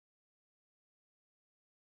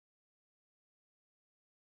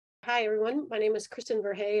Hi, everyone. My name is Kristen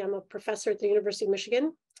Verhey. I'm a professor at the University of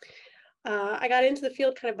Michigan. I got into the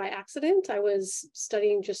field kind of by accident. I was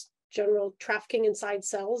studying just general trafficking inside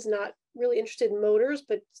cells, not really interested in motors,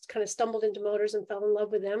 but kind of stumbled into motors and fell in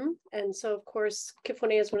love with them. And so, of course,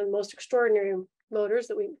 KIF1A is one of the most extraordinary motors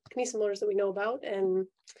kinesin motors that we know about. And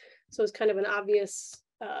so it's kind of an obvious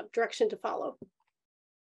direction to follow.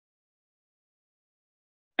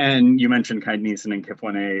 And you mentioned kinesin and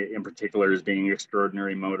KIF1A in particular as being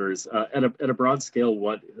extraordinary motors. At a broad scale,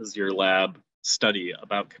 what is your lab study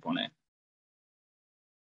about KIF1A?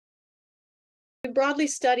 We broadly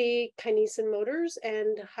study kinesin motors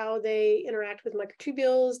and how they interact with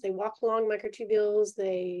microtubules. They walk along microtubules,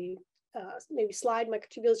 they maybe slide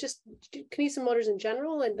microtubules, just kinesin motors in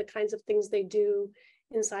general and the kinds of things they do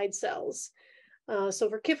inside cells. So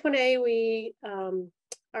for KIF1A, we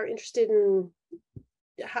are interested in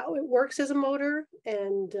how it works as a motor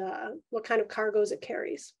and what kind of cargoes it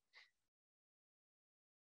carries.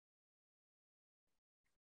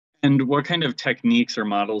 And what kind of techniques or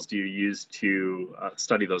models do you use to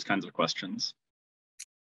study those kinds of questions?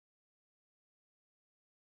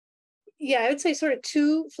 Yeah, I would say sort of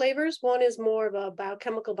two flavors. One is more of a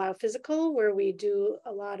biochemical, biophysical, where we do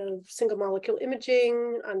a lot of single molecule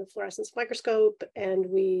imaging on the fluorescence microscope, and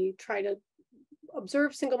we try to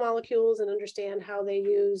observe single molecules and understand how they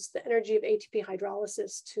use the energy of ATP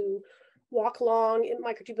hydrolysis to walk along in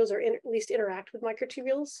microtubules or at least interact with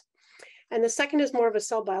microtubules. And the second is more of a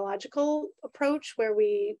cell biological approach where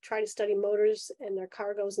we try to study motors and their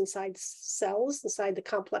cargoes inside cells, inside the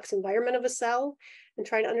complex environment of a cell, and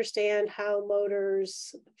try to understand how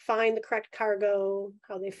motors find the correct cargo,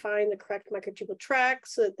 how they find the correct microtubule track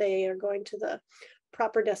so that they are going to the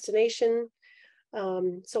proper destination.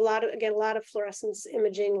 So a lot of fluorescence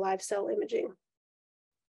imaging, live cell imaging.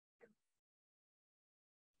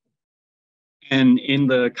 And in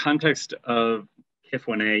the context of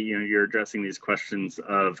KIF1A, you're addressing these questions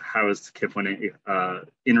of how is KIF1A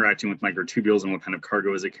interacting with microtubules and what kind of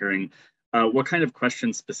cargo is it carrying. What kind of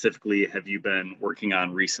questions specifically have you been working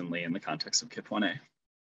on recently in the context of KIF1A?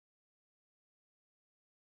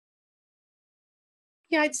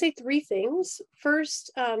 Yeah, I'd say three things.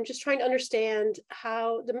 First, just trying to understand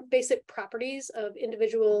how the basic properties of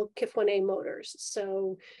individual KIF1A motors.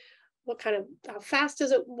 So how fast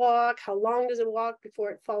does it walk? How long does it walk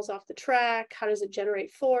before it falls off the track? How does it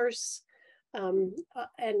generate force? And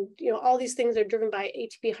all these things are driven by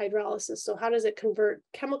ATP hydrolysis. So how does it convert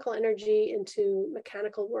chemical energy into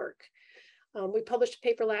mechanical work? We published a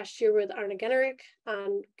paper last year with Arne Generick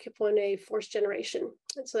on KIF1A force generation.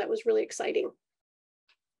 And so that was really exciting.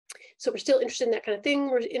 So we're still interested in that kind of thing.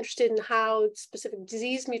 We're interested in how specific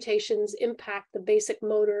disease mutations impact the basic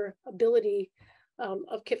motor ability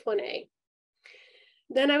of KIF1A.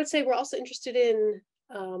 Then I would say we're also interested in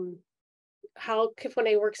how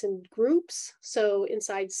KIF1A works in groups. So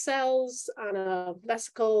inside cells on a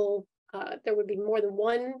vesicle, there would be more than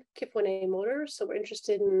one KIF1A motor. So we're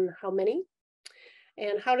interested in how many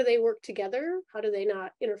and how do they work together? How do they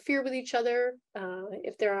not interfere with each other?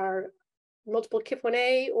 If there are multiple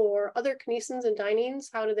KIF1A or other kinesins and dyneins,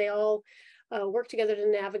 how do they all work together to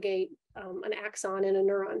navigate an axon in a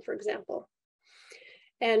neuron, for example?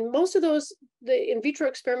 And most of those, the in vitro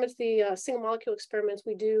experiments, the single molecule experiments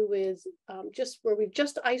we do with where we've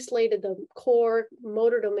just isolated the core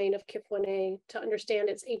motor domain of KIF1A to understand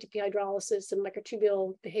its ATP hydrolysis and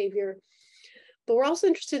microtubule behavior. But we're also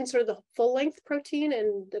interested in sort of the full length protein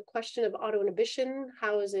and the question of autoinhibition.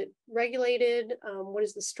 How is it regulated? What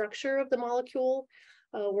is the structure of the molecule?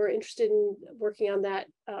 We're interested in working on that,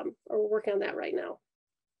 or working on that right now.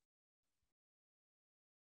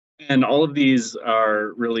 And all of these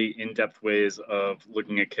are really in-depth ways of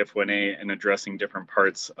looking at KIF1A and addressing different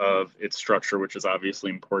parts of its structure, which is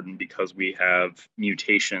obviously important because we have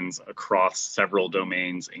mutations across several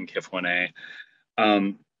domains in KIF1A.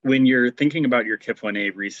 When you're thinking about your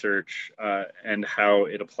KIF1A research and how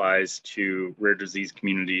it applies to rare disease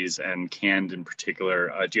communities and CAND in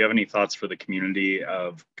particular, do you have any thoughts for the community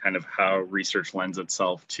of kind of how research lends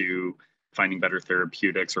itself to finding better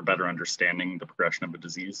therapeutics or better understanding the progression of a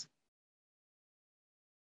disease?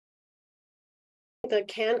 The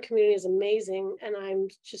CAN community is amazing, and I'm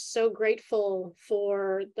just so grateful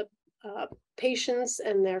for the patients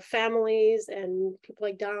and their families and people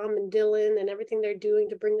like Dom and Dylan and everything they're doing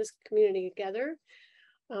to bring this community together.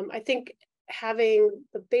 I think having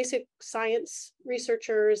the basic science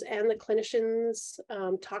researchers and the clinicians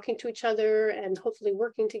talking to each other and hopefully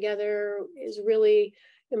working together is really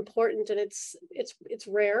important, and it's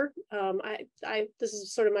rare. This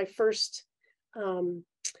is sort of my first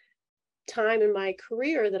time in my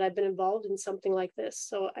career that I've been involved in something like this.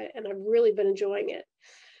 So, and I've really been enjoying it.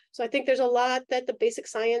 So I think there's a lot that the basic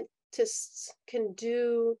scientists can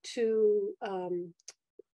do to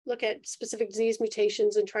look at specific disease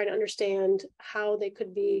mutations and try to understand how they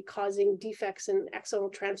could be causing defects in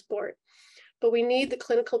axonal transport. But we need the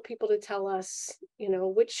clinical people to tell us,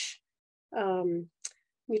 which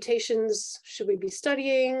mutations should we be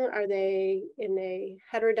studying? Are they in a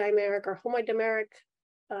heterodimeric or homodimeric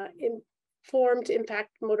form to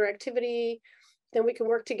impact motor activity? Then we can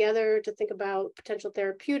work together to think about potential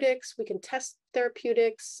therapeutics. We can test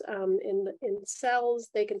therapeutics in cells.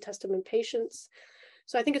 They can test them in patients.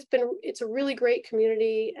 So I think it's a really great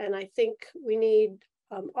community, and I think we need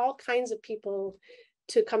all kinds of people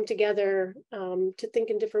to come together to think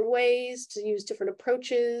in different ways, to use different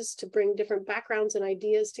approaches, to bring different backgrounds and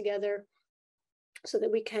ideas together so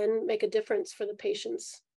that we can make a difference for the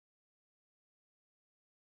patients.